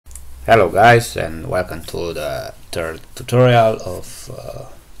Hello guys, and welcome to the third tutorial of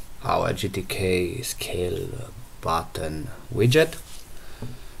our GTK scale button widget.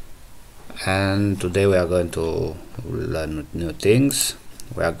 And today we are going to learn new things.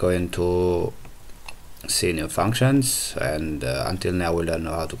 We are going to see new functions, and until now we learned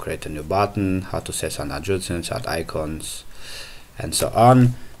how to create a new button, how to set some adjustments, add icons, and so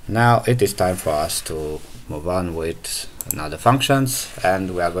on. Now it is time for us to move on with another functions,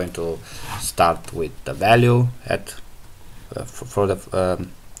 and we are going to start with the value at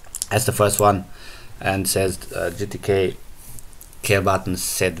as the first one, and says GTK scale button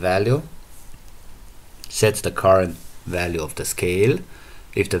set value sets the current value of the scale.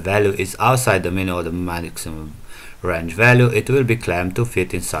 If the value is outside the minimum or the maximum range value, it will be clamped to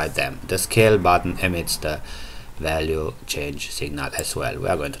fit inside them. The scale button emits the value change signal as well. We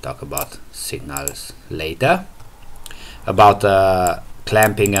are going to talk about signals later. About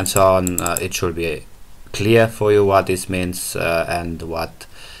clamping and so on, it should be clear for you what this means and what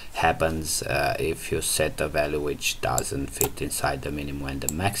happens if you set a value which doesn't fit inside the minimum and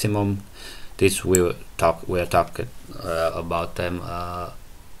the maximum. This we'll talk about them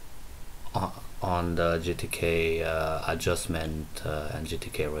on the GTK adjustment and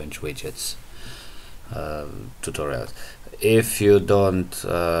GTK range widgets tutorials. If you don't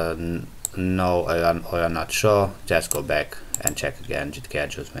know or you're not sure, just go back and check again GTK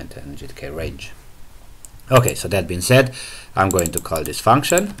adjustment and GTK range. Okay, so that being said, I'm going to call this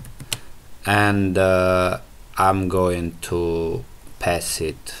function, and I'm going to pass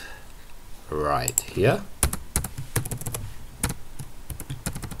it right here.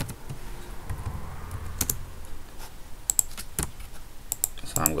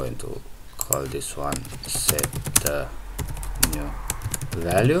 So I'm going to call this one set the new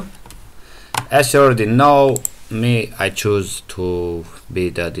value. As you already know, I choose to be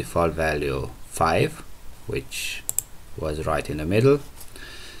the default value 5, which was right in the middle.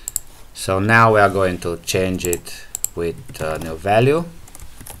 So now we are going to change it with a new value,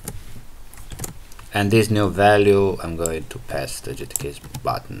 and this new value I'm going to pass the GTK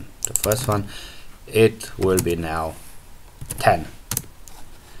button. The first one, it will be now 10,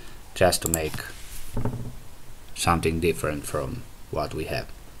 just to make something different from what we have.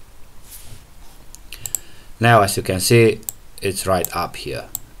 Now, as you can see, it's right up here.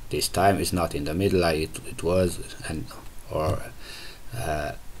 This time it's not in the middle like it was, or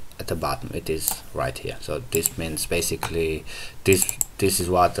at the bottom. It is right here. So this means basically this is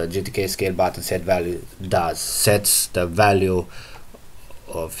what the GTK scale button set value does. Sets the value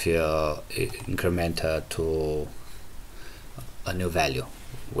of your incrementer to a new value.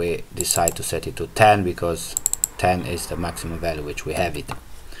 We decide to set it to 10 because 10 is the maximum value which we have it.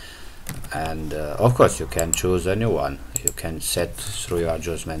 And of course you can choose a new one. You can set through your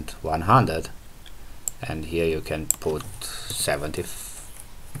adjustment 100, and here you can put 70,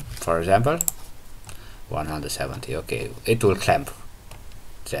 for example. 170. Okay, it will clamp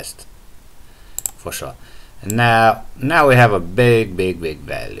just for sure. And now we have a big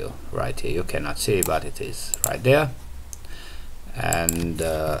value right here. You cannot see, but it is right there. And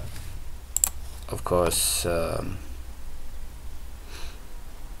of course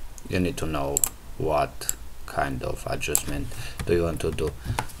you need to know what kind of adjustment do you want to do.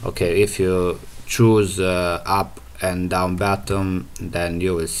 Okay, if you choose up and down bottom, then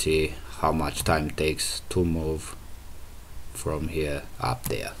you will see how much time it takes to move from here up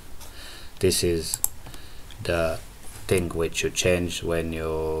there. This is the thing which you change when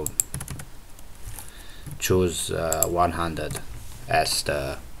you choose 100 as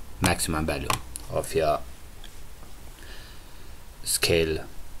the maximum value of your scale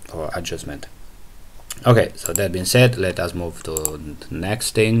or adjustment. Okay, so that being said, let us move to the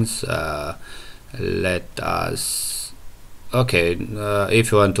next things. Let us, okay,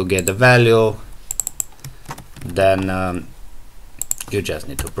 if you want to get the value, then you just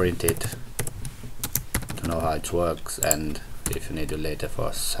need to print it to know how it works, and if you need it later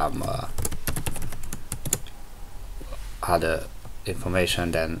for some other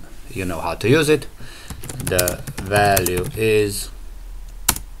information, then you know how to use it. The value is,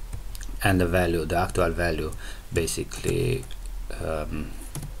 and the value, the actual value, basically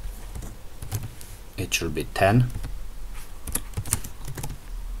it should be 10,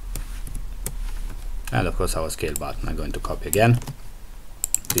 and of course our scale button. I'm going to copy again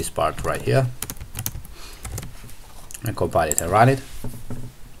this part right here and compile it and run it,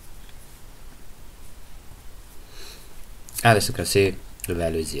 and as you can see, the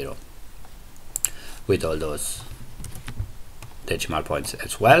value is 0 with all those decimal points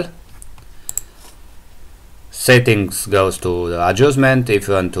as well. settings goes to the adjustment. If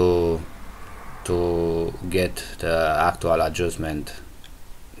you want to get the actual adjustment,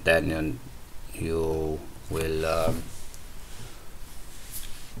 then you will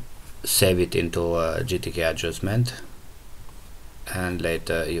save it into a GTK adjustment, and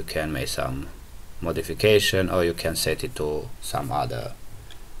later you can make some modification, or you can set it to some other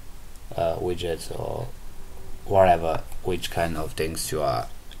widgets or whatever, which kind of things you are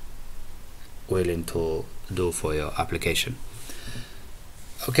willing to do for your application.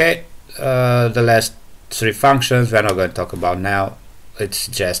 Okay, the last three functions we're not going to talk about now. It's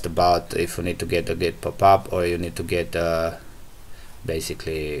just about if you need to get the git pop-up, or you need to get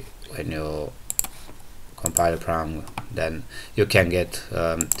basically when you compile a program, then you can get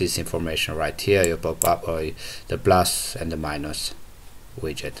this information right here, your pop-up, or the plus and the minus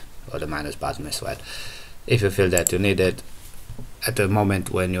widget, or the minus button as well. If you feel that you need it at the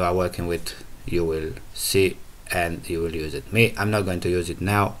moment when you are working with, you will see and you will use it. I'm not going to use it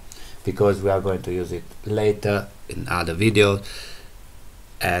now because we are going to use it later in other videos,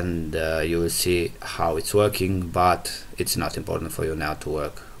 and you will see how it's working, but it's not important for you now to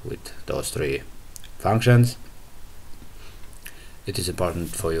work with those three functions. It is important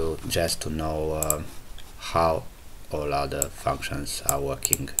for you just to know how all other functions are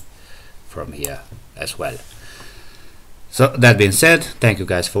working from here as well. So that being said, thank you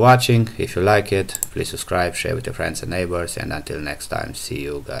guys for watching. If you like it, please subscribe, share with your friends and neighbors, and until next time, see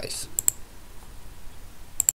you guys.